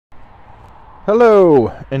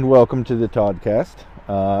Hello and welcome to the Toddcast.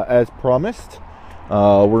 As promised,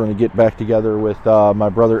 we're going to get back together with my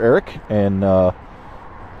brother Eric and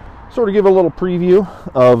sort of give a little preview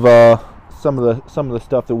of some of the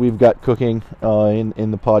stuff that we've got cooking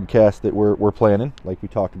in the podcast that we're planning, like we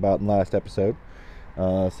talked about in the last episode.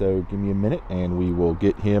 So give me a minute and we will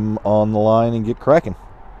get him on the line and get cracking.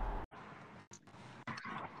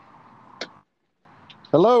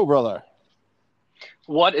 Hello, brother.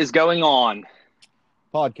 What is going on?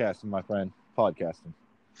 Podcasting, my friend. Podcasting.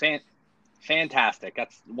 Fantastic.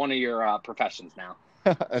 That's one of your professions now.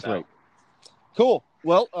 That's right. Cool.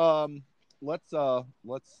 Well, let's go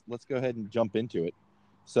ahead and jump into it.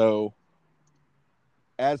 So,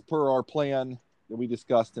 as per our plan that we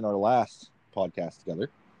discussed in our last podcast together,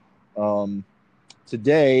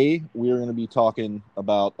 today we are going to be talking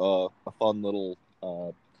about a fun little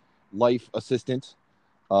life assistant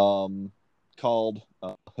called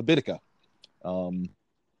Habitica.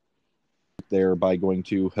 There by going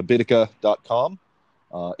to habitica.com,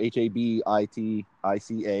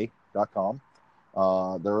 habitica.com.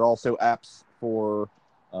 There are also apps for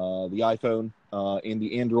the iPhone and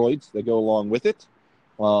the Androids that go along with it.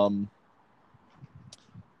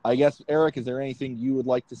 I guess, Eric, is there anything you would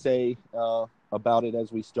like to say about it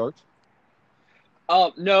as we start?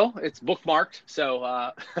 No, it's bookmarked. So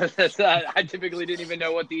I typically didn't even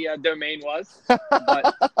know what the domain was.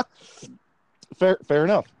 But Fair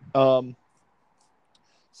enough.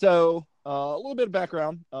 So a little bit of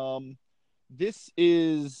background. This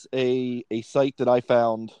is a site that I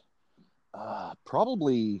found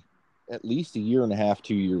probably at least a year and a half,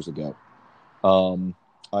 2 years ago.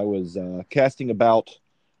 I was casting about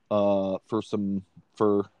for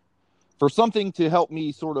something to help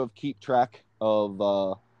me sort of keep track of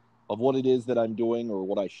what it is that I'm doing or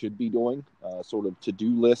what I should be doing, sort of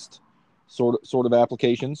to-do list sort of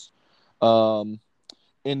applications.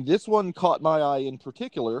 And this one caught my eye in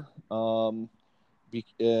particular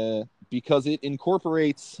because it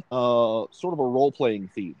incorporates sort of a role-playing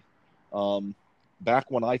theme.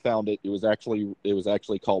 Back when I found it, it was actually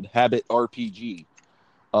called Habit RPG,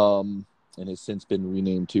 and has since been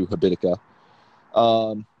renamed to Habitica.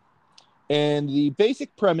 And the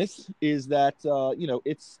basic premise is that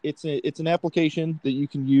it's an application that you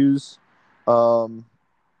can use, to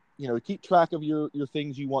keep track of your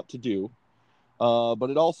things you want to do. But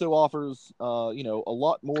it also offers, a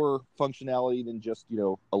lot more functionality than just,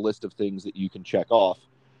 a list of things that you can check off.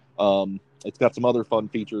 It's got some other fun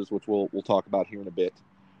features, which we'll talk about here in a bit.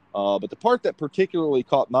 But the part that particularly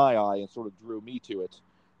caught my eye and sort of drew me to it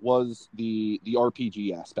was the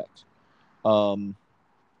RPG aspect.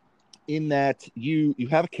 In that you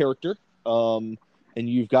have a character, and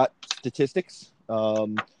you've got statistics,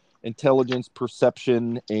 intelligence,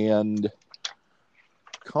 perception, and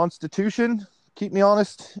constitution. Keep me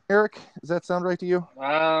honest, Eric. Does that sound right to you?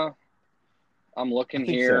 I'm looking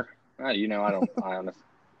here. So. I honestly.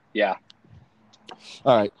 Yeah.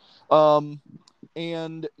 All right.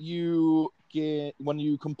 And you get, when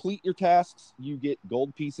you complete your tasks, you get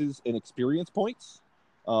gold pieces and experience points.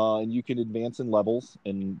 And you can advance in levels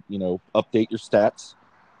and, update your stats.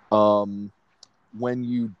 When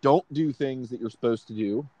you don't do things that you're supposed to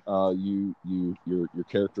do, your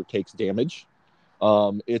character takes damage.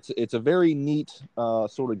 It's a very neat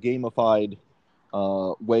sort of gamified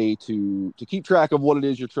way to keep track of what it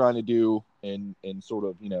is you're trying to do and sort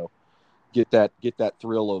of get that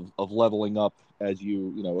thrill of leveling up as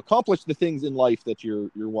you accomplish the things in life that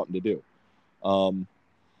you're wanting to do.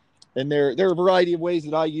 And there are a variety of ways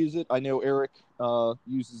that I use it. I know Eric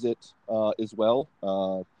uses it as well.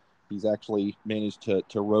 He's actually managed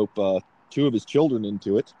to rope two of his children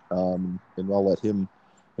into it, and I'll let him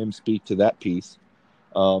speak to that piece.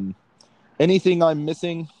 Anything I'm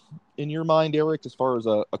missing in your mind, Eric, as far as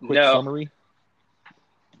a quick summary?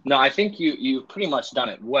 No, I think you've pretty much done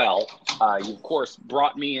it well. You of course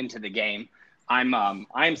brought me into the game. I'm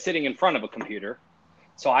sitting in front of a computer,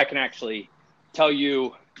 so I can actually tell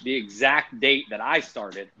you the exact date that I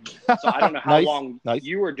started. So I don't know how long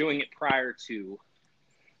you were doing it prior to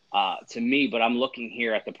me, but I'm looking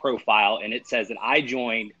here at the profile and it says that I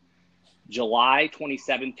joined July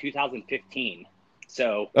 27, 2015.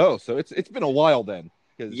 So it's been a while then.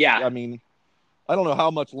 Yeah. I mean, I don't know how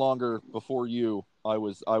much longer before you I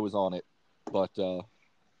was on it, but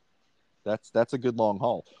that's a good long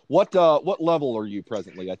haul. What level are you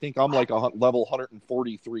presently? I think I'm like a level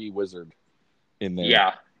 143 wizard in there.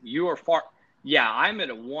 Yeah, you are far. Yeah, I'm at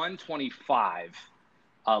a 125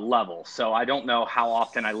 level, so I don't know how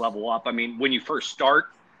often I level up. I mean, when you first start,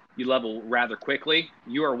 you level rather quickly.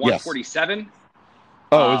 You are 147. Yes.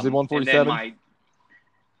 Oh, is it 147?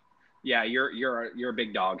 Yeah, you're a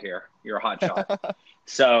big dog here. You're a hot shot.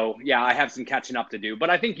 So yeah, I have some catching up to do, but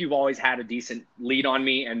I think you've always had a decent lead on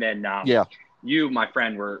me. And then Yeah. you, my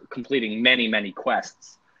friend, were completing many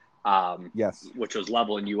quests, Yes. which was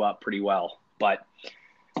leveling you up pretty well. But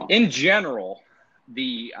in general,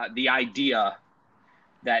 the idea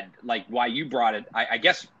that like why you brought it, I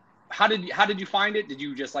guess, how did you find it? Did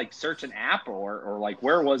you just like search an app or like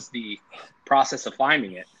where was the process of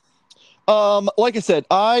finding it? Like I said,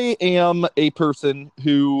 I am a person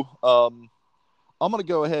who I'm gonna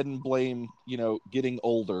go ahead and blame, getting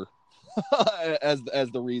older as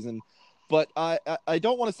the reason. But I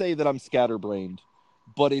don't want to say that I'm scatterbrained,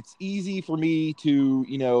 but it's easy for me to,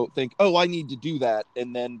 think, oh, I need to do that.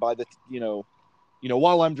 And then by the,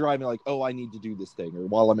 while I'm driving, like, oh, I need to do this thing. Or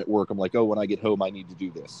while I'm at work, I'm like, oh, when I get home, I need to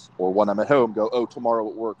do this. Or when I'm at home, go, oh, tomorrow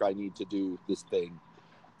at work, I need to do this thing.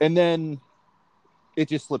 And then it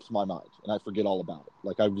just slips my mind and I forget all about it.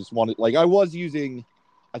 Like I just wanted, like I was using,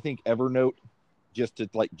 I think Evernote just to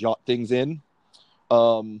like jot things in.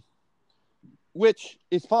 Which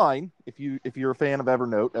is fine if you're a fan of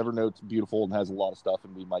Evernote. Evernote's beautiful and has a lot of stuff,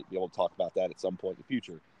 and we might be able to talk about that at some point in the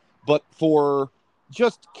future. But for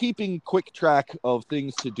just keeping quick track of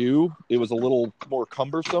things to do, it was a little more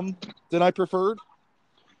cumbersome than I preferred.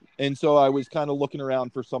 And so I was kind of looking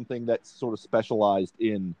around for something that's sort of specialized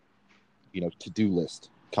in, to-do list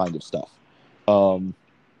kind of stuff.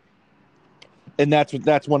 And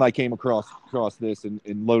that's when I came across this and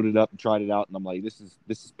loaded up and tried it out, and I'm like, this is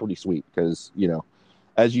pretty sweet because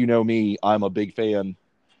as you know me, I'm a big fan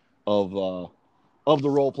of the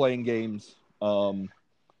role playing games, and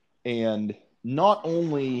not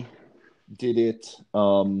only did it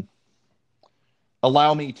allow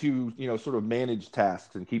me to sort of manage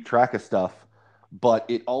tasks and keep track of stuff, but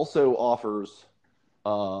it also offers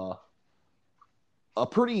a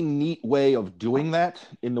pretty neat way of doing that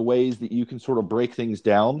in the ways that you can sort of break things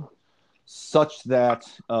down such that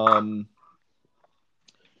my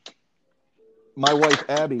wife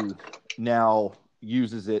Abby now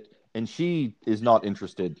uses it, and she is not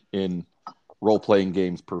interested in role-playing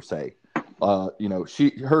games per se. I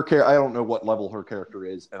don't know what level her character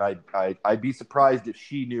is, and I'd be surprised if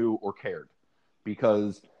she knew or cared,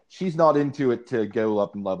 because she's not into it to go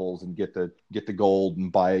up in levels and get the gold and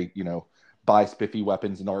buy spiffy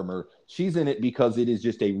weapons and armor. She's in it because it is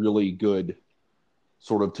just a really good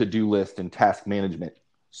sort of to-do list and task management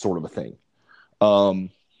sort of a thing.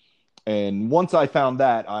 And once I found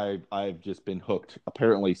that, I've just been hooked,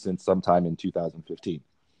 apparently since sometime in 2015.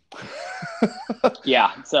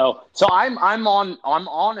 Yeah, so I'm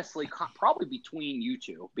honestly probably between you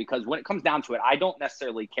two, because when it comes down to it, I don't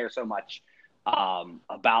necessarily care so much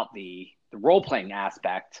about the role playing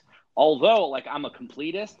aspect. Although, like, I'm a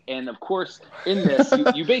completist, and of course, in this,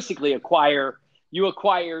 you basically acquire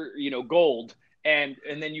gold, and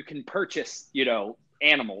then you can purchase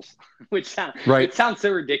animals, which Right. It sounds so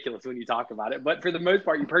ridiculous when you talk about it, but for the most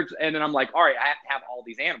part, you purchase, and then I'm like, all right, I have to have all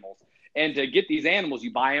these animals. And to get these animals,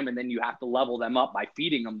 you buy them, and then you have to level them up by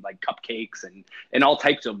feeding them like cupcakes and all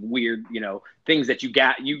types of weird, things that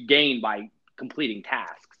you gain by completing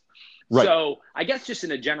tasks. Right. So I guess just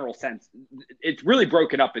in a general sense, it's really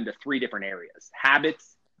broken up into three different areas: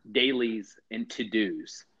 habits, dailies, and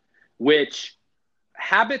to-dos. Which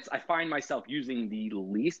habits I find myself using the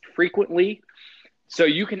least frequently. So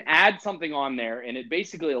you can add something on there, and it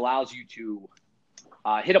basically allows you to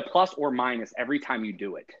hit a plus or minus every time you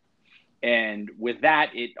do it. And with that,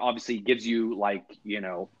 it obviously gives you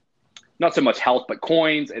not so much health, but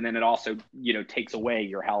coins. And then it also, takes away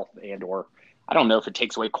your health or I don't know if it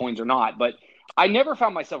takes away coins or not, but I never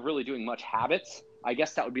found myself really doing much habits. I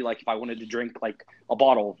guess that would be like if I wanted to drink like a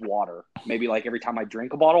bottle of water, maybe like every time I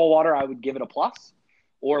drink a bottle of water, I would give it a plus.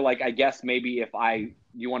 Or like, I guess maybe if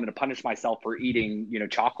you wanted to punish myself for eating,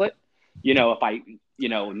 chocolate, if I,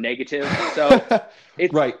 negative. So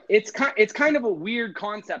it's right. It's kind of a weird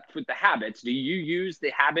concept with the habits. Do you use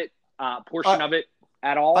the habit portion of it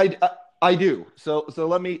at all? I do. So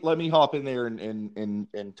let me hop in there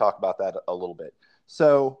and talk about that a little bit.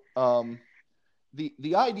 So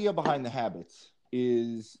the idea behind the habits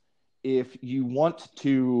is if you want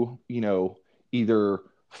to, either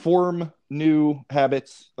form new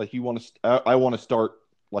habits, like I want to start,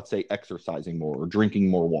 let's say, exercising more or drinking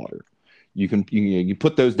more water. You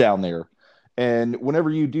put those down there, and whenever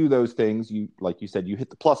you do those things, like you said, you hit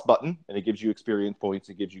the plus button, and it gives you experience points.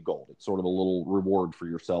 It gives you gold. It's sort of a little reward for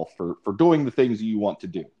yourself for doing the things you want to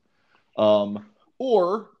do.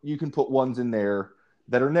 Or you can put ones in there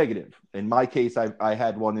that are negative. In my case, I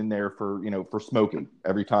had one in there for smoking.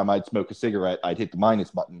 Every time I'd smoke a cigarette, I'd hit the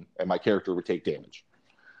minus button, and my character would take damage.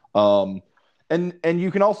 And you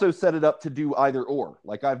can also set it up to do either or.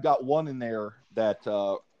 Like I've got one in there that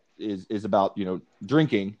is about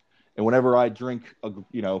drinking, and whenever I drink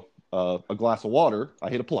a glass of water, I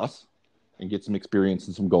hit a plus and get some experience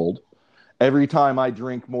and some gold. Every time I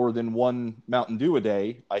drink more than one Mountain Dew a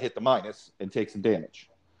day, I hit the minus and take some damage.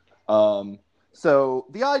 So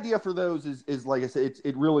the idea for those is like I said,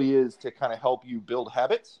 it really is to kind of help you build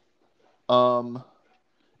habits.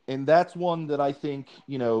 And that's one that I think,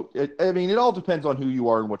 it all depends on who you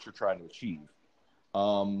are and what you're trying to achieve.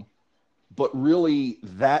 But really,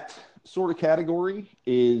 that sort of category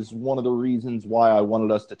is one of the reasons why I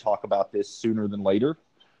wanted us to talk about this sooner than later,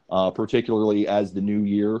 particularly as the new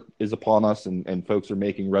year is upon us and folks are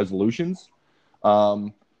making resolutions.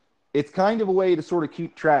 It's kind of a way to sort of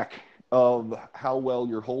keep track of how well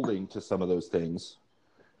you're holding to some of those things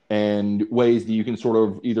and ways that you can sort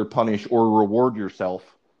of either punish or reward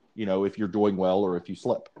yourself, if you're doing well or if you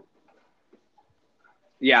slip.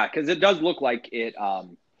 Yeah, because it does look like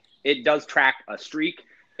it does track a streak,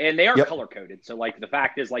 and they are color coded. So like the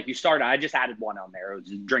fact is, like I just added one on there. It was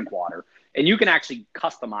drink water, and you can actually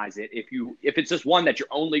customize it if it's just one that you're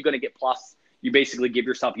only going to get plus. You basically give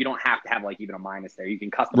yourself, you don't have to have like even a minus there. You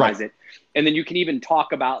can customize it. And then you can even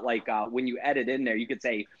talk about like when you edit in there, you could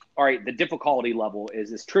say, all right, the difficulty level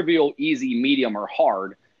is this trivial, easy, medium, or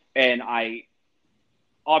hard. And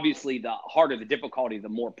obviously the harder the difficulty, the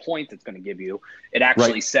more points it's going to give you. It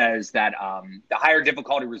actually says that the higher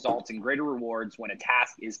difficulty results in greater rewards when a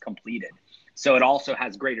task is completed. So it also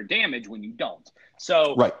has greater damage when you don't.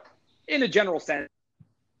 So in a general sense,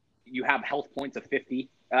 you have health points of 50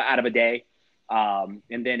 out of a day. And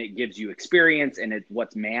then it gives you experience, and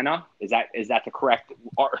what's mana? Is that the correct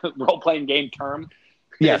role-playing game term?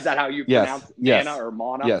 Yes. Is that how you pronounce mana or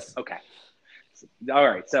mana? Yes. Okay. All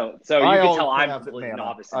right. So you can tell I'm a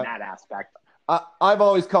novice in that aspect. I've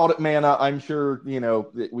always called it mana. I'm sure,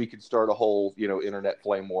 that we could start a whole, internet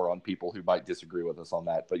flame war on people who might disagree with us on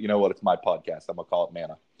that. But you know what? It's my podcast. I'm going to call it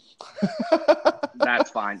mana.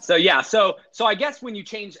 That's fine. So yeah, so I guess when you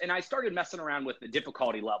change, and I started messing around with the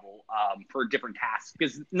difficulty level for different tasks,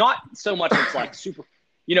 because not so much it's like super,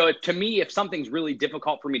 to me, if something's really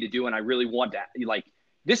difficult for me to do and I really want to, like,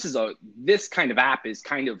 this kind of app is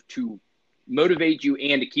kind of to motivate you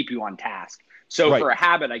and to keep you on task. So for a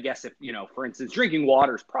habit, I guess if, for instance, drinking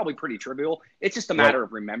water is probably pretty trivial. It's just a matter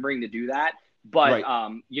of remembering to do that. But,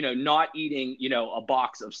 not eating, a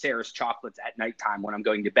box of Sarah's chocolates at nighttime when I'm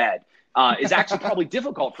going to bed is actually probably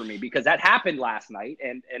difficult for me, because that happened last night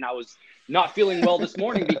and I was not feeling well this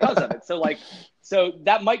morning because of it. So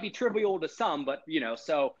that might be trivial to some, but,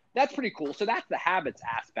 so that's pretty cool. So that's the habits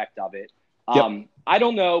aspect of it. I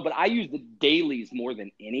don't know, but I use the dailies more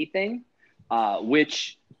than anything,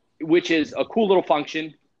 which is a cool little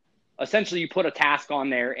function. Essentially, you put a task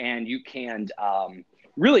on there and you can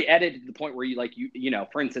really edit to the point where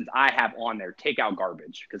for instance, I have on there, take out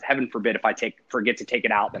garbage, because heaven forbid if I forget to take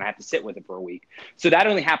it out, then I have to sit with it for a week. So that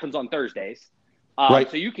only happens on Thursdays.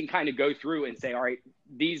 So you can kind of go through and say, all right,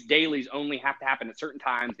 these dailies only have to happen at certain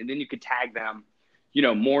times. And then you could tag them,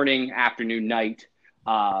 morning, afternoon, night.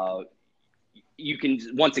 You can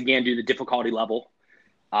once again do the difficulty level.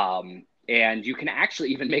 And you can actually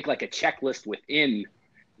even make like a checklist within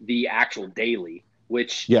the actual daily,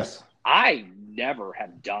 which I never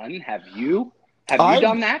have done. Have you? Have you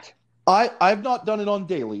done that? I've not done it on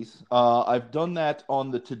dailies. I've done that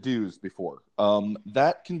on the to-dos before.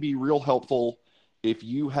 That can be real helpful if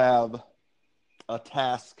you have a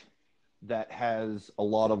task that has a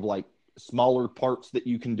lot of like smaller parts that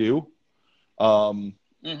you can do. For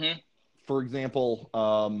example,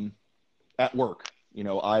 at work,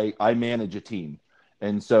 I manage a team.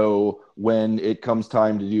 And so when it comes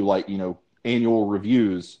time to do like, annual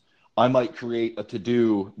reviews, I might create a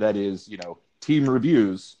to-do that is, team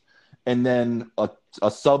reviews, and then a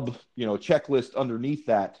sub, checklist underneath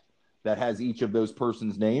that has each of those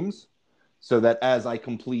persons' names, so that as I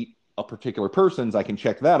complete a particular person's, I can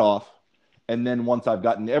check that off. And then once I've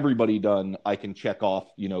gotten everybody done, I can check off,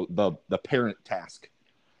 the parent task.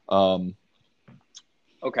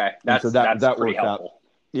 Okay. That's pretty helpful. Out.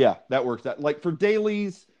 Yeah, that works out. Like for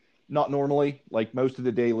dailies, not normally. Like most of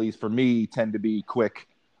the dailies for me tend to be quick.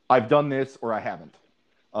 I've done this or I haven't.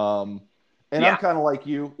 I'm kind of like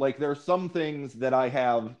you. Like there are some things that I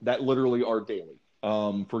have that literally are daily.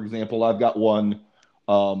 For example, I've got one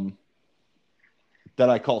that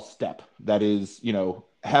I call step. That is,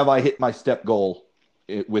 have I hit my step goal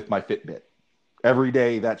with my Fitbit? Every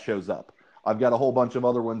day that shows up. I've got a whole bunch of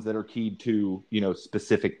other ones that are keyed to,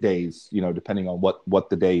 specific days, depending on what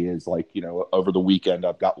the day is. Like, over the weekend,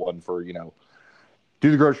 I've got one for, do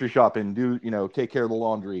the grocery shopping, take care of the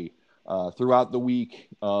laundry. throughout the week.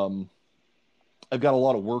 I've got a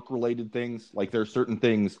lot of work related things. Like there's certain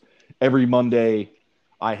things every Monday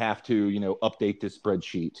I have to, update this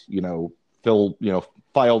spreadsheet,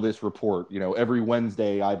 file this report. Every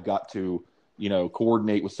Wednesday I've got to,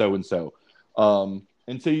 coordinate with so and so.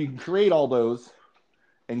 And so you can create all those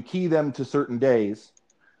and key them to certain days.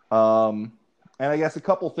 And I guess a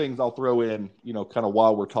couple things I'll throw in, kind of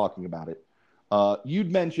while we're talking about it.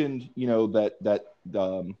 You'd mentioned, that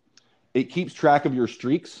it keeps track of your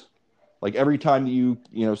streaks. Like every time you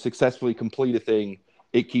successfully complete a thing,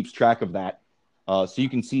 it keeps track of that. So you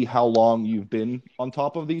can see how long you've been on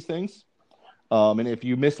top of these things. And if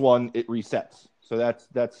you miss one, it resets. So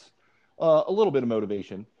that's a little bit of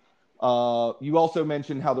motivation. You also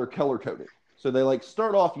mentioned how they're color coded. So they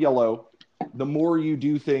start off yellow. The more you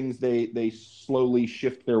do things, they slowly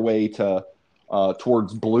shift their way to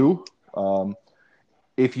towards blue.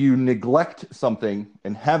 If you neglect something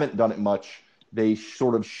and haven't done it much, they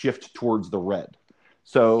sort of shift towards the red.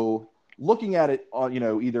 So looking at it on,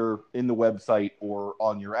 either in the website or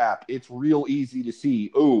on your app, it's real easy to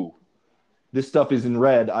see, oh, this stuff is in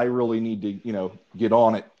red. I really need to, get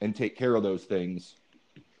on it and take care of those things.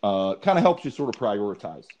 Kind of helps you sort of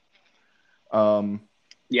prioritize.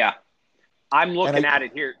 Yeah. I'm looking at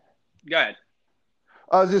it here. Go ahead.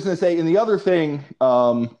 I was just going to say, and the other thing,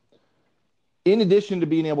 in addition to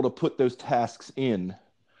being able to put those tasks in,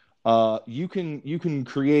 you can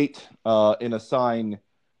create and assign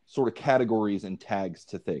sort of categories and tags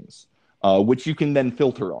to things, which you can then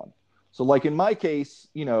filter on. So like in my case,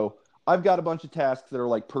 I've got a bunch of tasks that are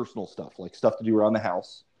like personal stuff, like stuff to do around the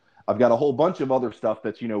house. I've got a whole bunch of other stuff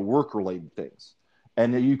that's, work related things.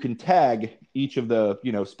 And then you can tag each of the,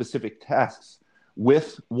 specific tasks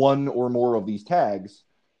with one or more of these tags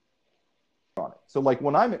on it. So like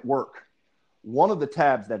when I'm at work, one of the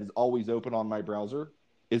tabs that is always open on my browser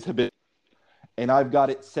is habitual. And I've got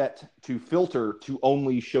it set to filter to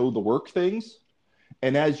only show the work things.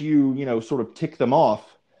 And as you, sort of tick them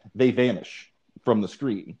off, they vanish from the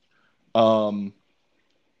screen. And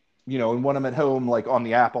when I'm at home, like on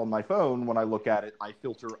the app on my phone, when I look at it, I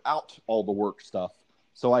filter out all the work stuff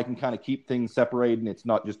so I can kind of keep things separated. And it's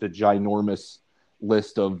not just a ginormous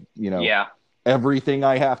list of, everything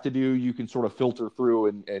I have to do. You can sort of filter through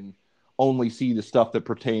and only see the stuff that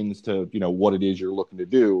pertains to, what it is you're looking to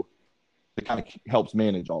do. It kind of helps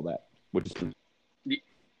manage all that, which is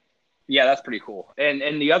yeah, that's pretty cool.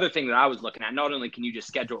 And the other thing that I was looking at, not only can you just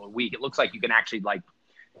schedule a week, it looks like you can actually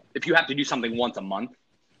if you have to do something once a month,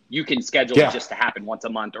 you can schedule it just to happen once a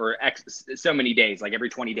month or so many days, like every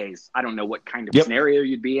 20 days. I don't know what kind of scenario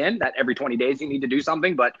you'd be in that every 20 days you need to do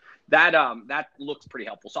something, but that looks pretty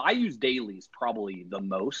helpful. So I use dailies probably the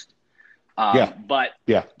most. But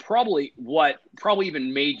probably what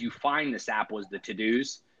even made you find this app was the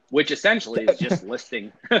to-dos, which essentially is just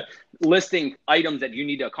listing items that you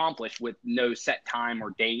need to accomplish with no set time or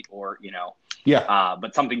date or,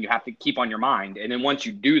 but something you have to keep on your mind. And then once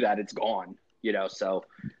you do that, it's gone, so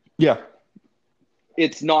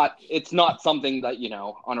it's not something that,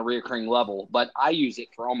 on a reoccurring level, but I use it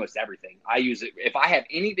for almost everything. I use it if I have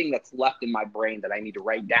anything that's left in my brain that I need to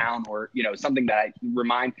write down or, something that I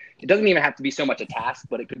remind. It doesn't even have to be so much a task,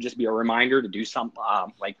 but it could just be a reminder to do something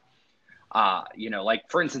like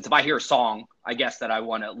for instance, if I hear a song, I guess that I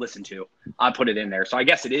want to listen to, I put it in there. So I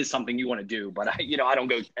guess it is something you want to do, but I don't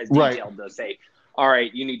go as detailed to say, all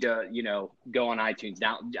right, you need to, go on iTunes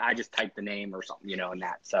now. I just type the name or something, and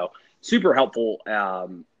that. So super helpful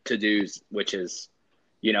to-dos, which is,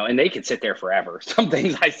 and they can sit there forever. Some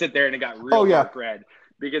things I sit there and it got real dark red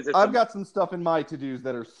because I've got some stuff in my to-dos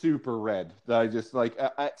that are super red that I just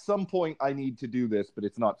at some point I need to do this, but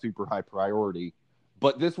it's not super high priority.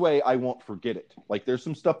 But this way I won't forget it. Like there's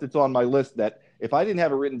some stuff that's on my list that if I didn't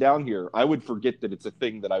have it written down here, I would forget that it's a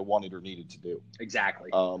thing that I wanted or needed to do. Exactly.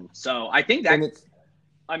 So I think that, did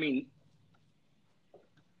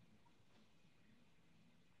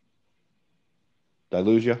I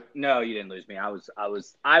lose you? No, you didn't lose me. I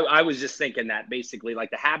was just thinking that basically like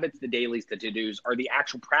the habits, the dailies, the to-dos are the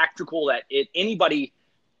actual practical that anybody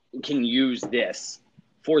can use this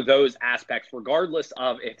for those aspects, regardless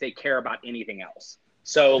of if they care about anything else.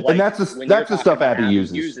 So, and that's the stuff Abby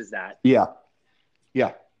uses. Uses that. Yeah,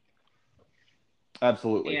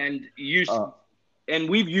 absolutely. And and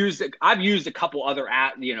I've used a couple other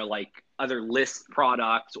other list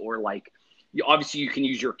products or obviously you can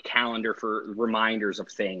use your calendar for reminders of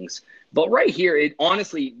things. But right here,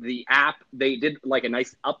 honestly, the app, they did a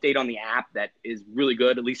nice update on the app that is really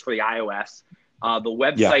good, at least for the iOS. The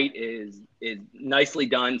website is nicely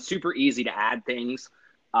done, super easy to add things.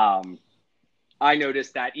 I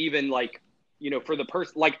noticed that even for the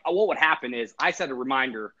person, like what would happen is I set a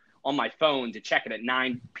reminder on my phone to check it at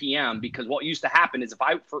 9 p.m. because what used to happen is if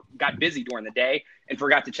I got busy during the day and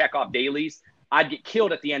forgot to check off dailies, I'd get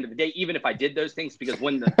killed at the end of the day, even if I did those things, because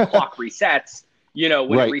when the clock resets, when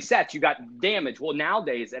it resets, you got damage. Well,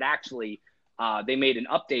 nowadays it actually, they made an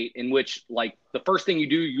update in which, like, the first thing you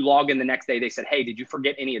do, you log in the next day. They said, hey, did you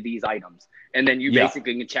forget any of these items? And then you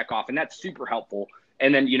basically can check off, and that's super helpful.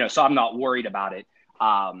 And then, so I'm not worried about it,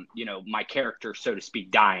 my character, so to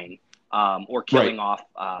speak, dying or killing off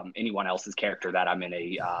anyone else's character that I'm in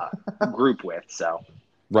a group with. So,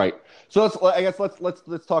 right. So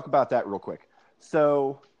let's talk about that real quick.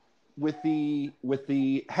 So with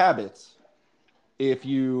the habits, if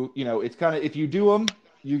you it's kind of, if you do them,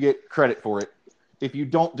 you get credit for it. If you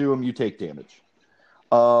don't do them, you take damage.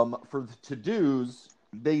 For the to-dos,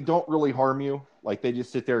 they don't really harm you. Like, they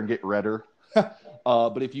just sit there and get redder.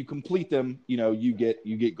 But if you complete them, you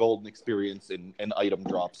get golden experience and item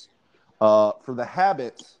drops. For the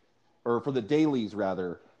habits, or for the dailies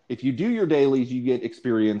rather, if you do your dailies, you get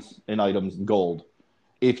experience and items and gold.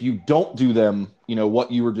 If you don't do them,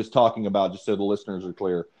 what you were just talking about, just so the listeners are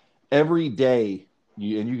clear, every day,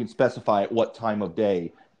 and you can specify at what time of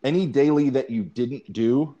day, any daily that you didn't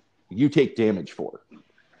do, you take damage for.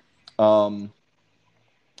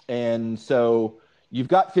 And so you've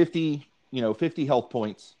got 50 health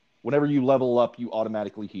points. Whenever you level up, you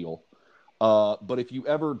automatically heal. But if you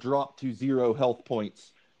ever drop to 0 health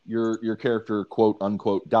points, your character, quote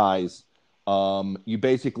unquote, dies. You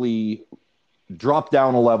basically drop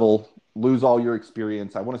down a level, lose all your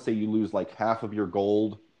experience. I want to say you lose like half of your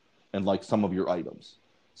gold and like some of your items.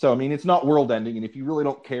 So, I mean, it's not world ending. And if you really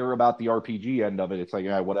don't care about the RPG end of it, it's like,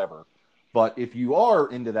 whatever. But if you are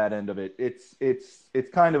into that end of it, it's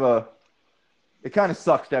kind of it kind of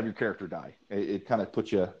sucks to have your character die. It kind of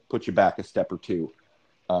puts you back a step or two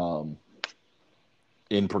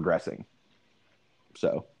in progressing.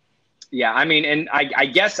 So. Yeah, I mean, and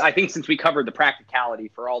I think since we covered the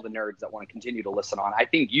practicality for all the nerds that want to continue to listen on, I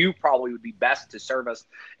think you probably would be best to serve us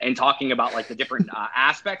in talking about like the different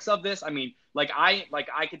aspects of this. I mean,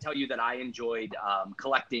 I could tell you that I enjoyed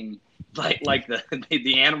collecting like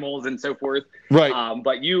the animals and so forth. Right.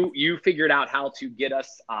 But you figured out how to get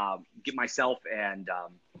myself and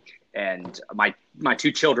my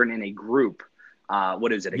 2 children in a group.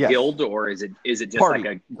 What is it? A guild, or is it just party.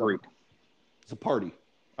 like a group? It's a party.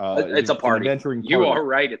 It's a party. You are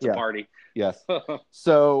right. It's a party. Yes.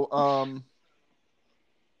 So,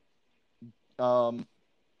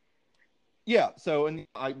 yeah. So, and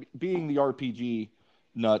being the RPG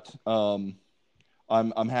nut,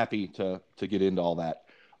 I'm happy to get into all that.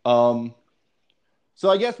 So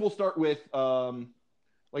I guess we'll start with,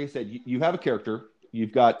 like I said, you have a character.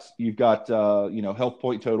 You've got health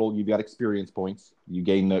point total. You've got experience points. You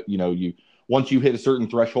gain once you hit a certain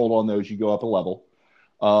threshold on those, you go up a level.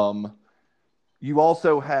 You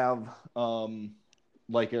also have,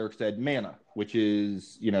 like Eric said, mana, which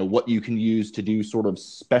is, what you can use to do sort of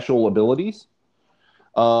special abilities.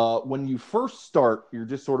 When you first start, you're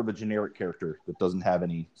just sort of a generic character that doesn't have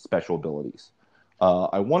any special abilities.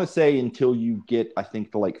 I want to say until you get, I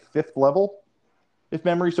think, to like 5th level, if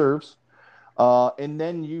memory serves. And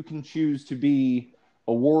then you can choose to be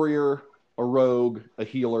a warrior, a rogue, a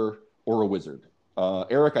healer, or a wizard.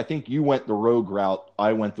 Eric, I think you went the rogue route.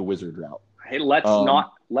 I went the wizard route. Hey,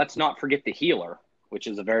 let's not forget the healer, which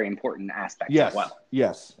is a very important aspect as well.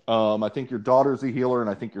 Yes. I think your daughter's a healer, and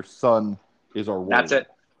I think your son is our warrior. That's it.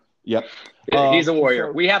 Yep. He's a warrior.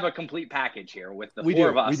 So we have a complete package here with the 4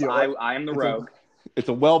 of us. I am the rogue. It's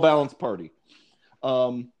a well-balanced party.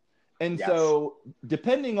 So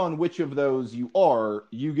depending on which of those you are,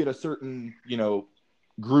 you get a certain,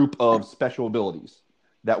 group of special abilities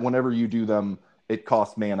that whenever you do them, it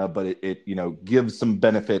costs mana, but it gives some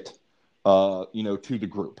benefit, to the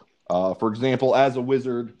group. For example, as a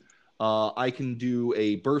wizard, I can do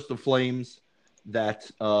a burst of flames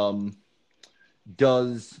that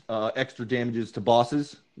does extra damages to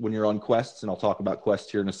bosses when you're on quests, and I'll talk about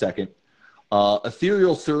quests here in a second.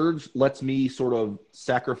 Ethereal Surge lets me sort of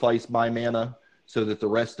sacrifice my mana so that the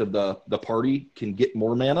rest of the party can get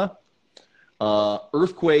more mana.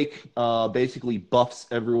 Earthquake basically buffs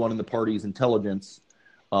everyone in the party's intelligence.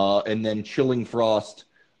 And then Chilling Frost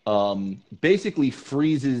basically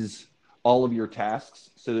freezes all of your tasks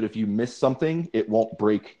so that if you miss something, it won't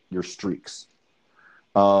break your streaks.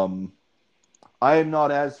 I am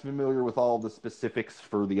not as familiar with all the specifics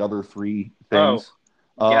for the other 3 things.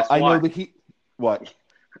 I know the What?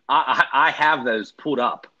 I have those pulled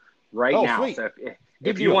up right now. Sweet. So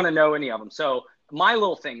if you want to know any of them. So my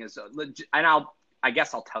little thing is, and I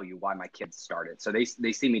guess I'll tell you why my kids started. So they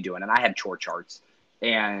see me doing it. I had chore charts,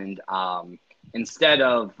 and instead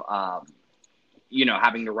of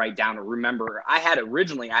having to write down or remember, I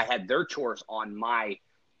had their chores on my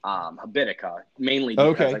Habitica, mainly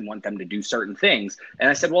because I want them to do certain things. And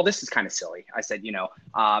I said, well, this is kind of silly. I said,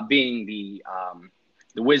 being the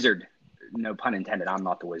wizard, no pun intended, I'm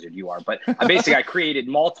not the wizard, you are, but I created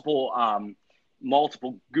multiple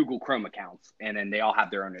Google Chrome accounts, and then they all have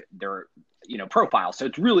their own profile. So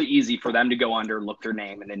it's really easy for them to go under, look their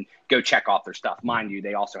name, and then go check off their stuff. Mind you,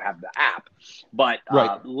 they also have the app. But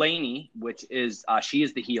Lainey, which is she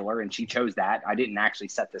is the healer, and she chose that. I didn't actually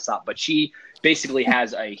set this up, but she basically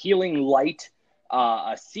has a healing light,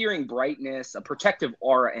 a searing brightness, a protective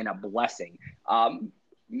aura, and a blessing.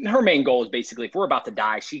 Her main goal is basically, if we're about to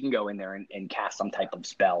die, she can go in there and cast some type of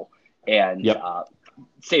spell and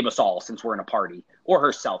save us all, since we're in a party, or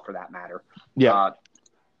herself for that matter.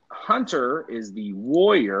 Hunter is the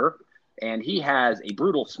warrior, and he has a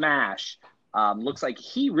brutal smash. Looks like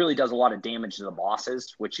he really does a lot of damage to the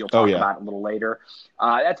bosses, which you'll talk about a little later.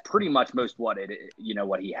 That's pretty much what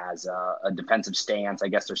he has. A defensive stance. I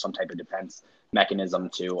guess there's some type of defense mechanism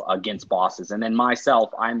against bosses. And then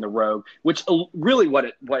myself, I'm the rogue, which really what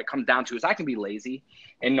it comes down to is I can be lazy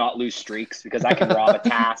and not lose streaks because I can rob a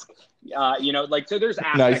task. So there's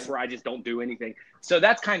aspects where I just don't do anything. So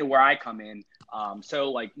that's kind of where I come in.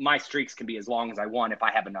 So my streaks can be as long as I want if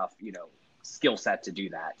I have enough, skill set to do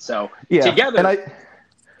that. So together. And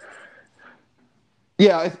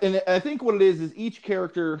I think what it is each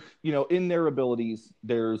character, in their abilities,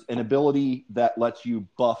 there's an ability that lets you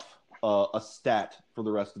buff a stat for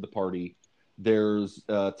the rest of the party. There's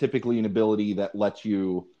typically an ability that lets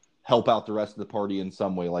you help out the rest of the party in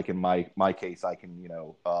some way. Like in my case, I can,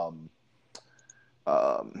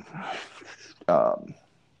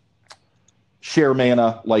 share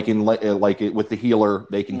mana, with the healer,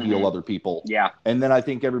 they can heal other people. Yeah. And then I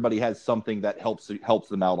think everybody has something that helps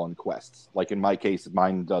them out on quests. Like in my case,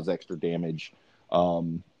 mine does extra damage.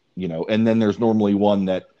 And then there's normally one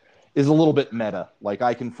that is a little bit meta. Like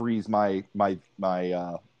I can freeze my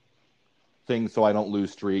thing so I don't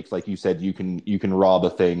lose streaks. Like you said, you can rob a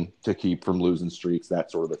thing to keep from losing streaks,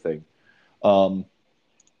 that sort of a thing.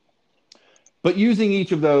 But using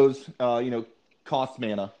each of those, costs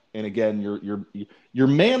mana. And again, your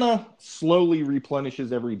mana slowly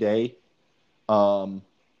replenishes every day.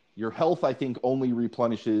 Your health, I think, only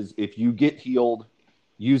replenishes if you get healed,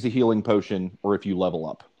 use a healing potion, or if you level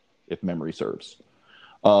up, if memory serves.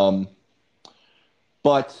 But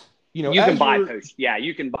you can buy potions. Yeah,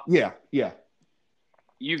 you can buy. Yeah.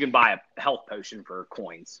 You can buy a health potion for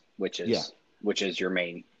coins, which is your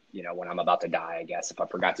main. When I'm about to die, I guess if I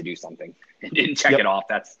forgot to do something and didn't check it off,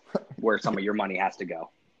 that's where some of your money has to go.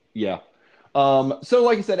 Yeah. So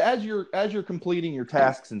like I said, as you're completing your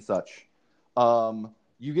tasks and such,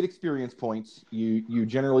 you get experience points, you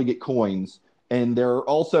generally get coins, and there are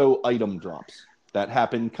also item drops that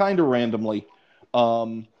happen kind of randomly,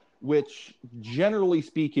 which generally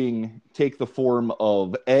speaking take the form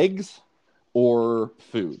of eggs or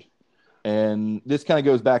food. And this kind of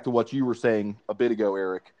goes back to what you were saying a bit ago,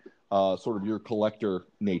 Eric, sort of your collector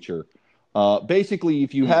nature. Basically,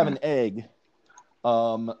 if you have an egg,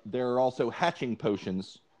 there are also hatching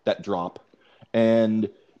potions that drop, and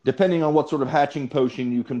depending on what sort of hatching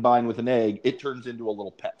potion you combine with an egg, it turns into a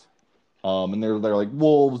little pet. And they're like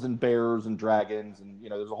wolves and bears and dragons, and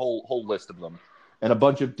there's a whole list of them, and a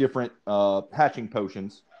bunch of different hatching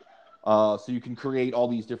potions. So you can create all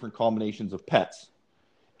these different combinations of pets,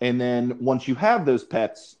 and then once you have those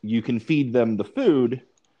pets, you can feed them the food,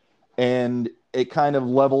 and it kind of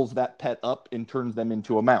levels that pet up and turns them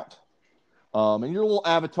into a mount. And your little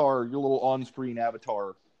avatar, your little on-screen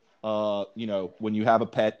avatar, when you have a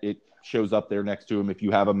pet, it shows up there next to him. If you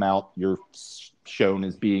have a mount, you're shown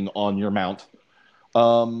as being on your mount.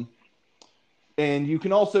 And you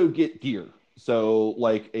can also get gear. So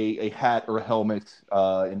like a hat or a helmet,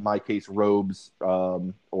 in my case, robes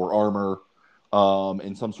or armor,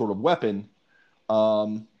 and some sort of weapon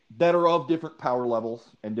that are of different power levels.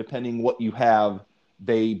 And depending what you have,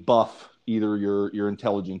 they buff either your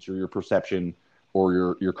intelligence or your perception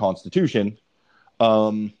or your constitution.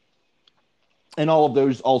 And all of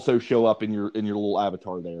those also show up in your little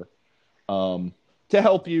avatar there, to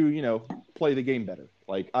help you, play the game better.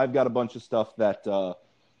 Like I've got a bunch of stuff that,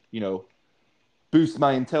 boosts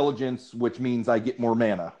my intelligence, which means I get more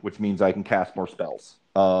mana, which means I can cast more spells.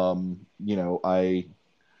 I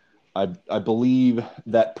believe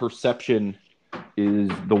that perception is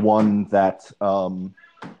the one that,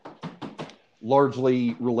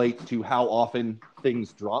 largely relates to how often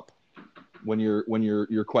things drop when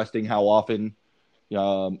you're questing, how often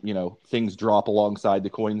things drop alongside the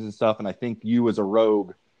coins and stuff. And I think you as a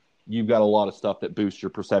rogue, you've got a lot of stuff that boosts your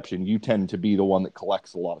perception. You tend to be the one that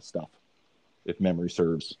collects a lot of stuff, if memory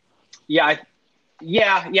serves. Yeah,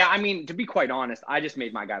 I mean, to be quite honest, I just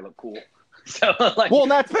made my guy look cool. So well,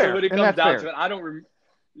 that's fair. So when it comes down to it, I don't.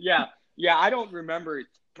 I don't remember.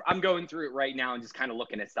 I'm going through it right now and just kind of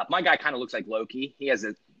looking at stuff. My guy kind of looks like Loki. He has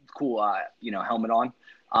a cool, helmet on.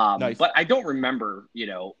 Nice. But I don't remember,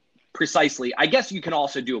 precisely. I guess you can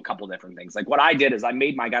also do a couple different things. Like what I did is I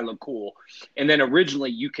made my guy look cool, and then originally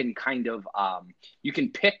you can kind of you can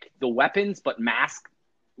pick the weapons but mask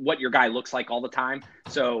what your guy looks like all the time.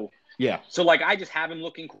 So like I just have him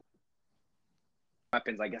looking cool.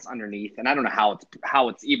 Weapons, I guess, underneath, and I don't know how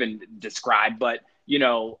it's even described, but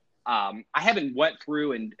I haven't went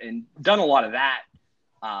through and done a lot of that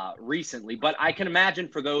recently, but I can imagine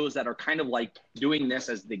for those that are kind of like doing this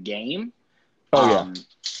as the game,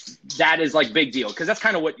 that is like big deal, because that's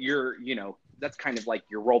kind of what that's kind of like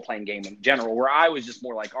your role-playing game in general, where I was just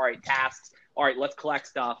more like, all right, tasks, all right, let's collect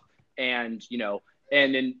stuff, and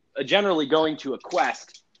and then generally going to a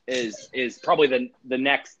quest is probably the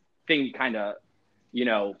next thing you kind of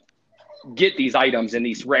get these items and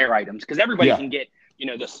these rare items, because everybody can get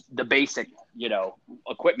the basic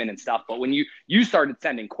equipment and stuff, but when you started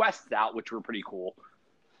sending quests out, which were pretty cool,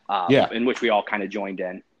 in which we all kind of joined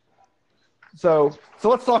in. So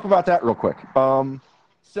let's talk about that real quick.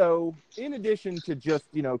 So in addition to just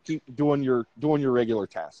keep doing your regular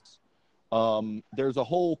tasks, there's a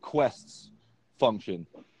whole quests function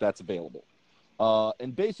that's available,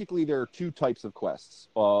 and basically there are two types of quests: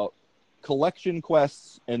 collection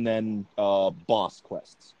quests and then boss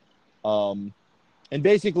quests. And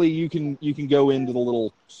basically you can go into the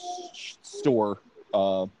little store,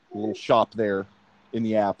 little shop there in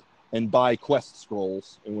the app, and buy quest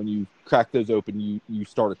scrolls, and when you crack those open, you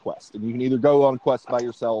start a quest, and you can either go on a quest by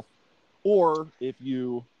yourself, or if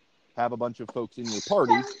you have a bunch of folks in your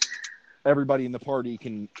party, everybody in the party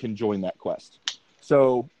can join that quest.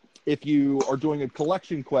 So if you are doing a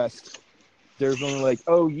collection quest, there's only like,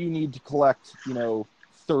 you need to collect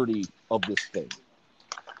 30 of this thing,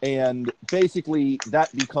 and basically that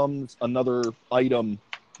becomes another item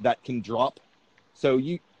that can drop. So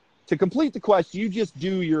to complete the quest, you just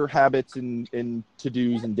do your habits and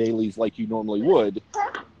to-dos and dailies like you normally would.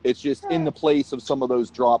 It's just in the place of some of those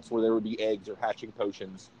drops where there would be eggs or hatching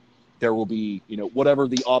potions, there will be, whatever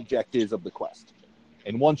the object is of the quest.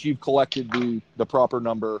 And once you've collected the proper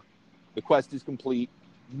number, the quest is complete.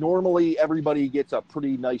 Normally, everybody gets a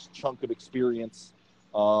pretty nice chunk of experience,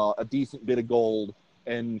 a decent bit of gold,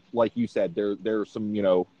 and like you said, there are some,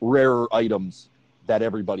 rarer items that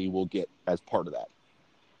everybody will get as part of that.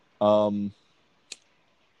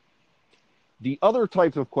 The other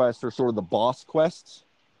types of quests are sort of the boss quests.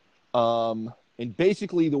 And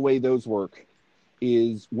basically the way those work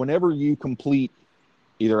is whenever you complete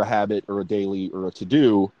either a habit or a daily or a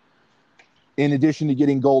to-do, in addition to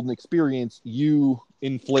getting golden experience, you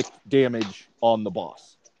inflict damage on the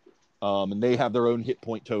boss. And they have their own hit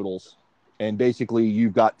point totals. And basically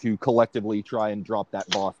you've got to collectively try and drop that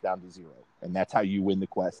boss down to 0. And that's how you win the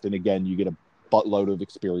quest. And again, you get a buttload of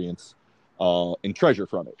experience and treasure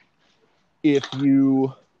from it. If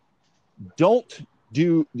you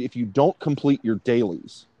don't complete your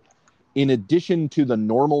dailies, in addition to the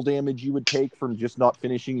normal damage you would take from just not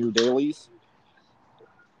finishing your dailies,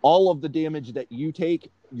 all of the damage that you take,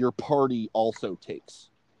 your party also takes.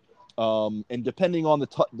 And depending on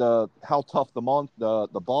how tough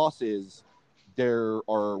the boss is, there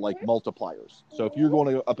are like multipliers. So if you're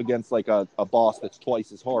going up against like a boss that's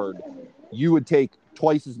twice as hard, you would take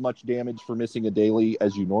twice as much damage for missing a daily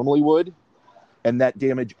as you normally would. And that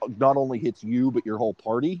damage not only hits you, but your whole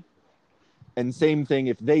party. And same thing,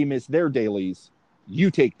 if they miss their dailies,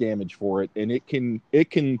 you take damage for it, and it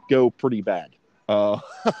can go pretty bad.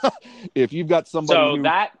 If you've got somebody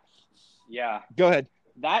go ahead.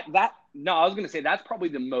 No, I was going to say that's probably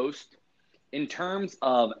the most in terms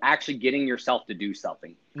of actually getting yourself to do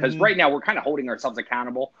something. Because right now we're kind of holding ourselves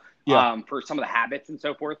accountable for some of the habits and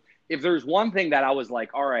so forth. If there's one thing that I was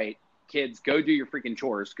like, all right, kids, go do your freaking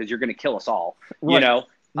chores because you're going to kill us all, right.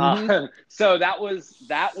 So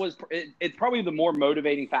it's probably the more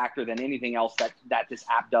motivating factor than anything else that this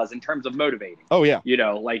app does in terms of motivating. Oh yeah.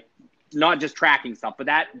 Like not just tracking stuff, but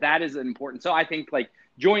that is important. So I think like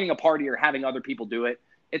joining a party or having other people do it,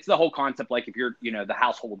 it's the whole concept. Like if you're, the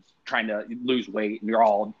household's trying to lose weight and you're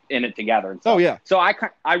all in it together. And stuff. Oh yeah. So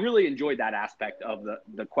I really enjoyed that aspect of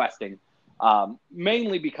the questing,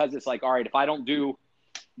 mainly because it's like, all right, if I don't do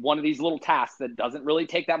one of these little tasks that doesn't really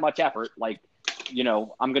take that much effort, like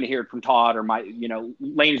I'm going to hear it from Todd, or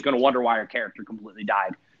Lane's going to wonder why her character completely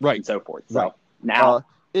died, Right. and so forth. So right. now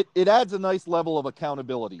it adds a nice level of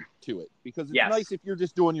accountability to it, because it's Yes. nice if you're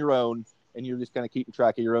just doing your own and you're just kind of keeping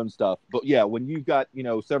track of your own stuff. But yeah, when you've got,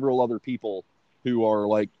 several other people who are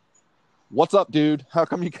like, "What's up, dude? How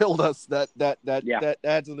come you killed us?" That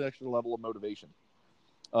adds an extra level of motivation.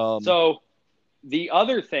 So the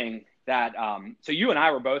other thing that so you and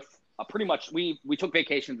I were both pretty much we took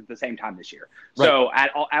vacations at the same time this year. Right. So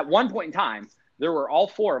at one point in time, there were all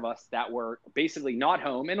four of us that were basically not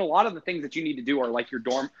home, and a lot of the things that you need to do are like your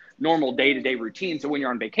normal day-to-day routine. So when you're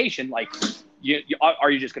on vacation, like are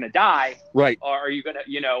you just going to die? Right. Or are you going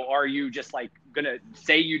to, are you just like going to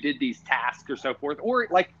say you did these tasks or so forth? Or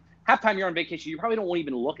like half time you're on vacation, you probably don't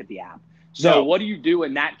even look at the app. So No. what do you do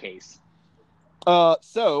in that case?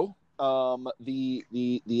 The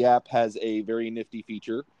app has a very nifty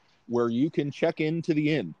feature where you can check into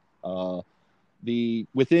the inn.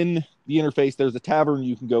 Within the interface, there's a tavern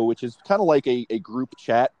you can go, which is kind of like a group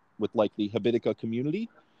chat with like the Habitica community.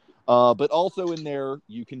 But also in there,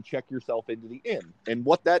 you can check yourself into the inn. And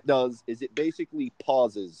what that does is it basically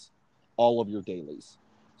pauses all of your dailies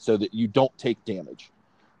so that you don't take damage.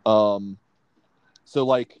 So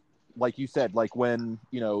like you said, like when,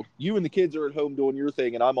 you and the kids are at home doing your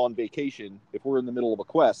thing and I'm on vacation, if we're in the middle of a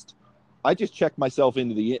quest, I just check myself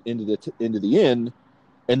into the inn,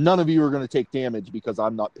 and none of you are going to take damage because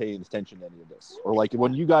I'm not paying attention to any of this. Or like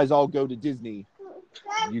when you guys all go to Disney,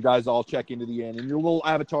 you guys all check into the inn and your little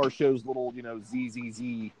avatar shows little,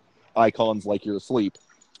 ZZZ icons like you're asleep,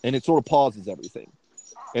 and it sort of pauses everything.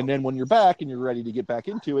 And then when you're back and you're ready to get back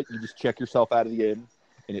into it, you just check yourself out of the inn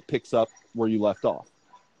and it picks up where you left off.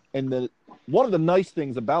 And one of the nice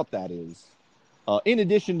things about that is, in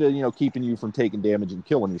addition to, keeping you from taking damage and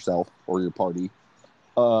killing yourself or your party,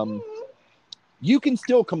 you can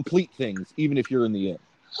still complete things even if you're in the inn.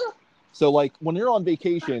 So like when you're on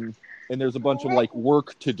vacation and there's a bunch of like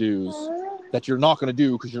work to-dos that you're not going to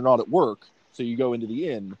do because you're not at work, so you go into the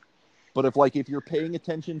inn. But if you're paying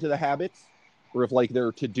attention to the habits, or if like there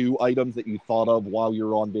are to-do items that you thought of while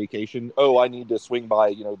you're on vacation, I need to swing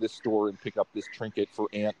by, this store and pick up this trinket for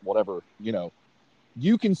Aunt, whatever,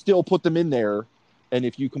 you can still put them in there. And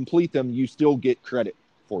if you complete them, you still get credit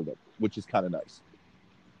for them, which is kind of nice.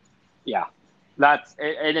 Yeah,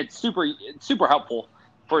 it's super helpful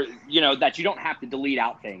for, that you don't have to delete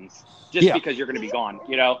out things just because you're going to be gone,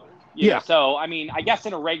 Yeah. So, I mean, I guess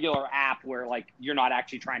in a regular app where like you're not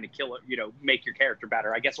actually trying to kill it, make your character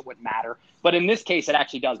better, I guess it wouldn't matter. But in this case, it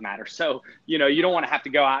actually does matter. So, you don't want to have to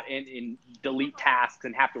go out and delete tasks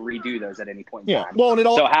and have to redo those at any point in time. Well, and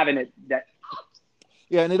so having it that.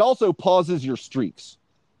 Yeah, and it also pauses your streaks.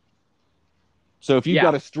 So if you've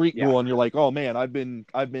got a streak going, you're like, oh man, I've been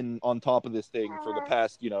on top of this thing for the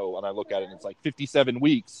past, and I look at it and it's like 57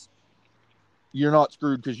 weeks. You're not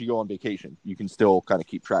screwed because you go on vacation. You can still kind of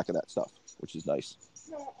keep track of that stuff, which is nice.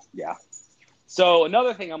 Yeah. So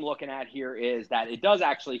another thing I'm looking at here is that it does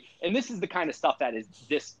actually, and this is the kind of stuff that is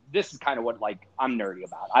this is kind of what like I'm nerdy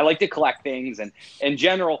about. I like to collect things and in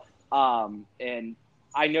general, and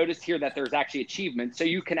I noticed here that there's actually achievements, so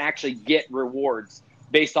you can actually get rewards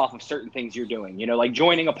based off of certain things you're doing. Like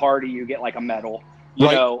joining a party, you get like a medal.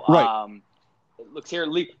 Right. It looks here,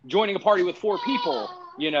 joining a party with 4 people.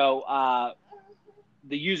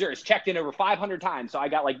 The user has checked in over 500 times. So I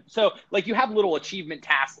got you have little achievement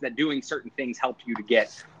tasks that doing certain things help you to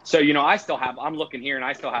get. So I'm looking here and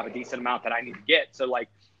I still have a decent amount that I need to get. So like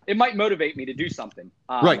it might motivate me to do something.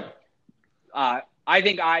 Right. I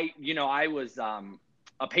think I was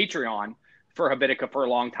a Patreon for Habitica for a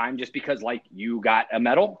long time just because like you got a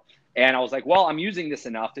medal and I was like, well, I'm using this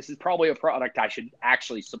enough. This is probably a product I should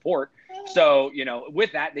actually support. So,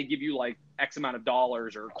 with that, they give you like X amount of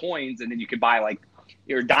dollars or coins and then you can buy like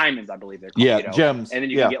your diamonds, I believe they're called, gems. And then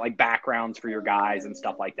you can get like backgrounds for your guys and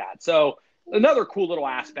stuff like that. So another cool little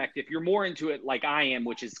aspect, if you're more into it like I am,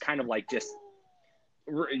 which is kind of like just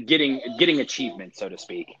getting achievements, so to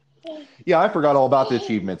speak. Yeah, I forgot all about the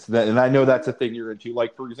achievements. And I know that's a thing you're into.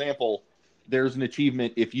 Like, for example, there's an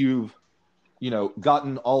achievement if you've,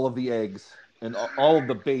 gotten all of the eggs and all of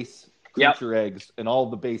the base creature eggs and all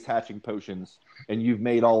of the base hatching potions, and you've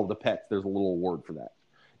made all of the pets, there's a little award for that.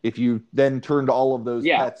 If you then turned all of those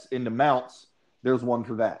pets into mounts, there's one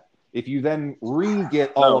for that. If you then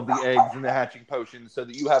re-get all of the eggs and the hatching potions so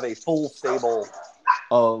that you have a full stable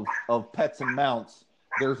of pets and mounts,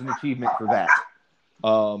 there's an achievement for that.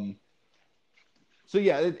 So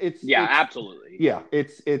yeah, it's absolutely. Yeah,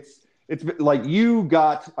 it's like you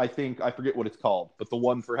got, I think, I forget what it's called, but the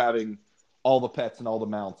one for having all the pets and all the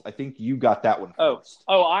mounts, I think you got that one first.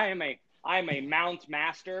 I am a I'm a mount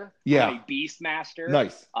master. Yeah. I'm a beast master.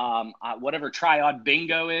 Nice. Whatever triad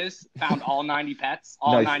bingo is, found all 90 pets,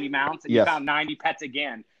 all Nice. 90 mounts, and Yes. you found 90 pets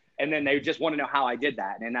again. And then they just want to know how I did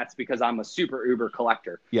that. And that's because I'm a super uber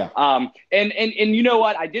collector. Yeah. And you know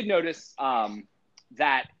what? I did notice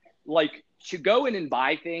that like to go in and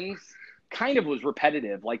buy things kind of was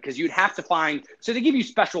repetitive. Like, cause you'd have to find, so they give you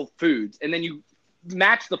special foods and then you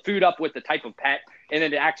match the food up with the type of pet. And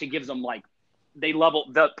then it actually gives them like,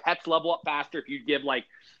 the pets level up faster if you give like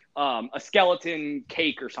a skeleton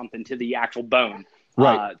cake or something to the actual bone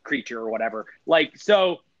creature or whatever. Like,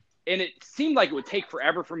 so, and it seemed like it would take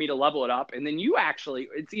forever for me to level it up. And then you actually,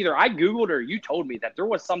 it's either I Googled or you told me that there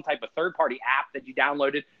was some type of third-party app that you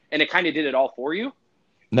downloaded and it kind of did it all for you.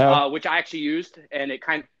 No. Which I actually used. And it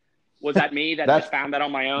kind of, was that me that just found that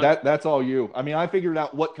on my own? That's all you. I mean, I figured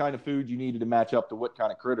out what kind of food you needed to match up to what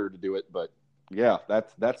kind of critter to do it. But yeah,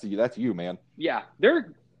 that's you, man. Yeah.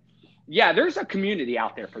 There's a community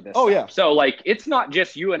out there for this. Oh, yeah. So like, it's not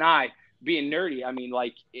just you and I being nerdy. I mean,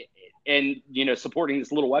 like, and supporting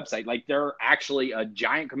this little website, like they're actually a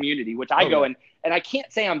giant community, which I go in, and I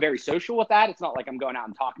can't say I'm very social with that. It's not like I'm going out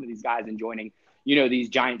and talking to these guys and joining, these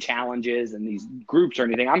giant challenges and these groups or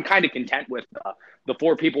anything. I'm kind of content with the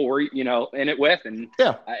 4 people we're, in it with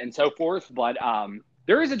and so forth. But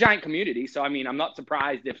there is a giant community. So, I mean, I'm not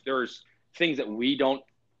surprised if there's things that we don't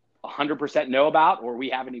 100% know about, or we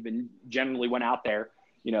haven't even generally went out there.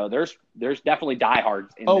 There's definitely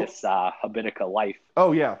diehards in this Habitica life.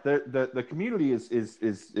 Oh yeah, the community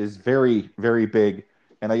is very, very big,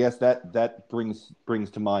 and I guess that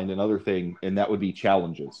brings to mind another thing, and that would be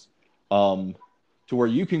challenges, to where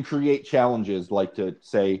you can create challenges like to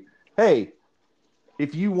say, hey,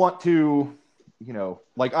 if you want to,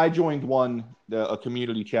 like I joined a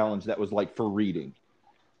community challenge that was like for reading,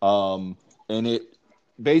 and it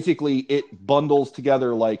bundles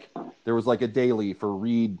together, like there was like a daily for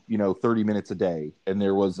read 30 minutes a day, and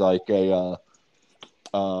there was like a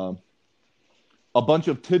bunch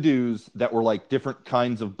of to-dos that were like different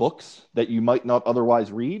kinds of books that you might not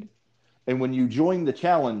otherwise read, and when you join the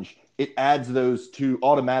challenge it adds those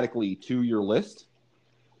automatically to your list,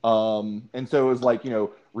 and so it was like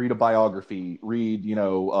read a biography, read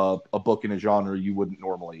a book in a genre you wouldn't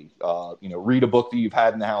normally, read a book that you've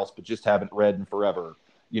had in the house but just haven't read in forever,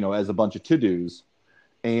 as a bunch of to-dos.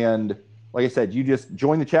 And like I said, you just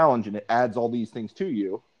join the challenge and it adds all these things to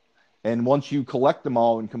you. And once you collect them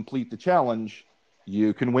all and complete the challenge,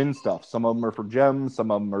 you can win stuff. Some of them are for gems,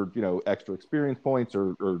 some of them are, extra experience points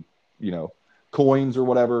or coins or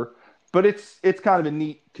whatever. But it's kind of a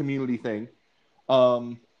neat community thing.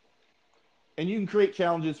 And you can create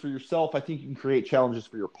challenges for yourself. I think you can create challenges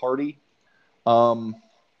for your party.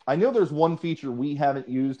 I know there's one feature we haven't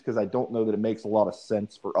used because I don't know that it makes a lot of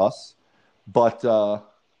sense for us. But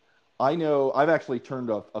I know I've actually turned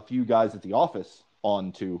a few guys at the office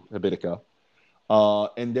onto Habitica.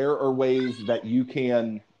 And there are ways that you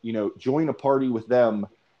can, join a party with them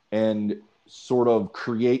and sort of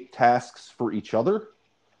create tasks for each other.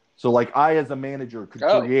 So like I, as a manager, could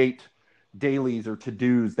create dailies or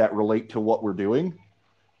to-dos that relate to what we're doing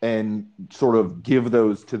and sort of give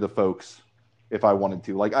those to the folks if I wanted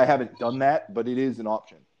to. Like I haven't done that, but it is an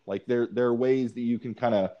option. Like there are ways that you can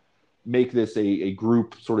kind of make this a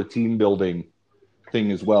group sort of team building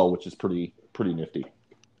thing as well, which is pretty nifty.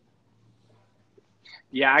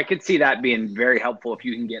 Yeah, I could see that being very helpful if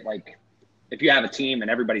you can get if you have a team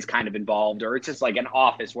and everybody's kind of involved, or it's just like an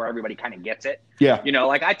office where everybody kind of gets it. Yeah.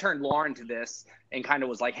 Like I turned Lauren to this and kind of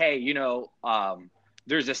was like, hey,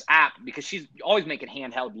 there's this app, because she's always making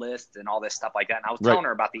handheld lists and all this stuff like that. And I was telling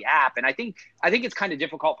her about the app, and I think it's kind of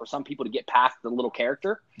difficult for some people to get past the little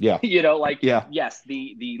character. Yeah. Yes,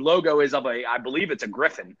 the logo is I believe it's a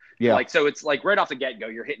griffin. Yeah. Like, so it's like right off the get go,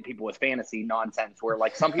 you're hitting people with fantasy nonsense where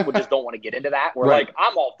like some people just don't want to get into that. Where like,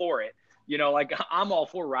 I'm all for it. Like I'm all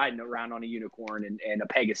for riding around on a unicorn and a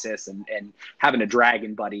Pegasus and having a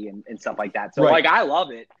dragon buddy and stuff like that. So like, I love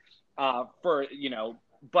it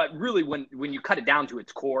but really when you cut it down to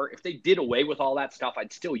its core, if they did away with all that stuff,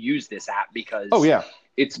 I'd still use this app because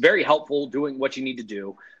it's very helpful doing what you need to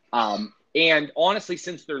do. And honestly,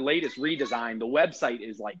 since their latest redesign, the website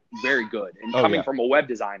is like very good. And coming from a web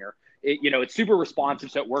designer, it's super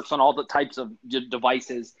responsive. So it works on all the types of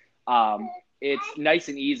devices. It's nice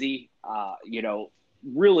and easy.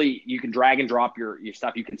 Really, you can drag and drop your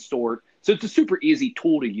stuff. You can store it. So it's a super easy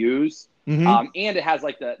tool to use. Mm-hmm. And it has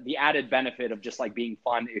like the added benefit of just like being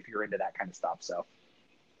fun if you're into that kind of stuff. So,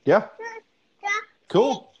 yeah,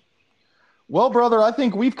 cool. Well, brother, I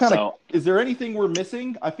think we've is there anything we're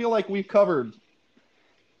missing? I feel like we've covered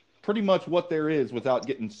pretty much what there is without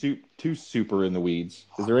getting too super in the weeds.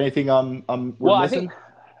 Is there anything we're missing?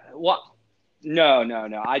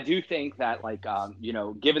 No. I do think that, like,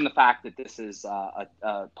 given the fact that this is a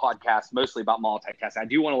podcast mostly about multitasking, I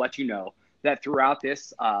do want to let you know that throughout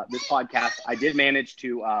this podcast, I did manage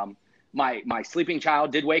to my sleeping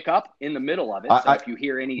child did wake up in the middle of it. So if you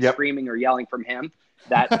hear any screaming or yelling from him,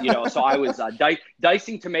 that, so I was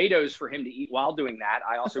dicing tomatoes for him to eat while doing that.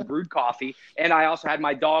 I also brewed coffee, and I also had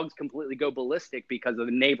my dogs completely go ballistic because of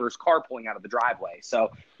the neighbor's car pulling out of the driveway. So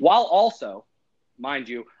while also, mind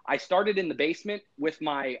you, I started in the basement with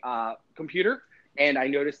my computer, and I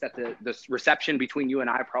noticed that the reception between you and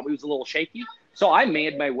I probably was a little shaky. So I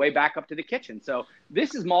made my way back up to the kitchen. So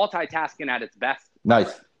this is multitasking at its best.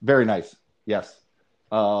 Nice. Very nice. Yes.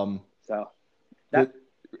 And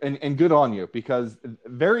good on you, because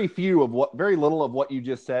very little of what you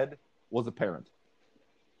just said was apparent.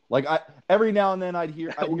 Like, every now and then I'd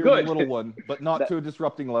hear the little one, but not to a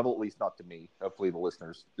disrupting level, at least not to me. Hopefully the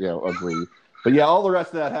listeners, agree. But yeah, all the rest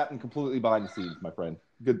of that happened completely behind the scenes, my friend.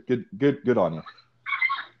 Good on you.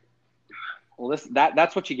 Well,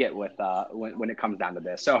 that's what you get with when it comes down to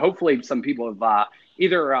this. So hopefully some people have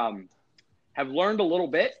either have learned a little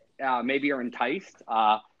bit, maybe are enticed.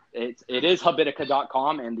 It is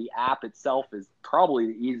Habitica.com, and the app itself is probably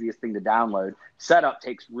the easiest thing to download. Setup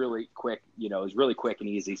takes really quick, is really quick and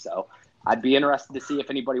easy. So I'd be interested to see if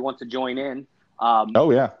anybody wants to join in. I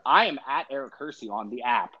am at Eric Hersey on the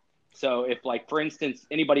app. So if, like, for instance,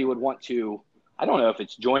 anybody would want to, I don't know if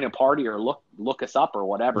it's join a party or look us up or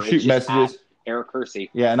whatever. Shoot messages. Eric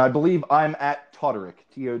Hersey. Yeah, and I believe I'm at Todderick,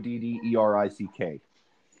 Todderick.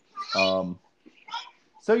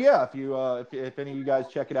 So yeah, if any of you guys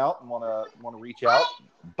check it out and want to reach out,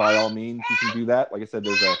 by all means you can do that. Like I said,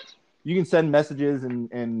 you can send messages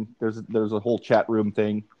and there's a whole chat room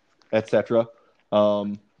thing, etc.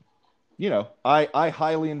 I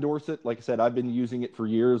highly endorse it. Like I said, I've been using it for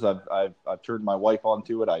years. I've turned my wife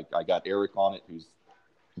onto it. I got Eric on it, who's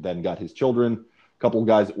then got his children, a couple of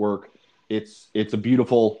guys at work. It's a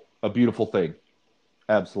beautiful thing.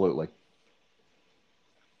 Absolutely.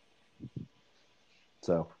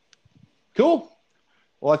 So cool.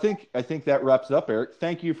 Well, I think that wraps up, Eric.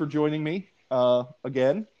 Thank you for joining me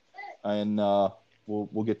again, and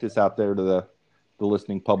we'll get this out there to the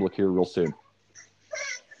listening public here real soon.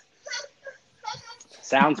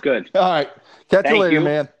 Sounds good. All right. Catch you later,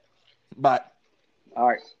 man. Bye. All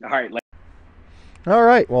right. All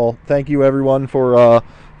right. Well, thank you everyone for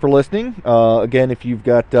listening. Again, if you've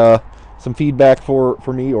got some feedback for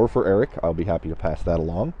me or for Eric, I'll be happy to pass that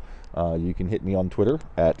along. You can hit me on Twitter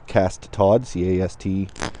at CastTodd,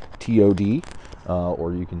 CastTod,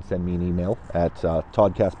 or you can send me an email at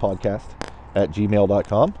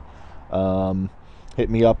toddcastpodcast@gmail.com. Hit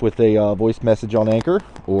me up with a voice message on Anchor,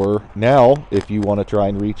 or now, if you want to try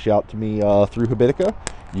and reach out to me through Habitica,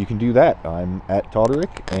 you can do that. I'm at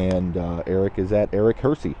Todderick, and Eric is at Eric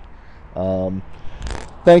Hersey.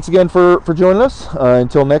 Thanks again for joining us.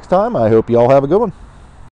 Until next time, I hope you all have a good one.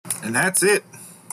 And that's it.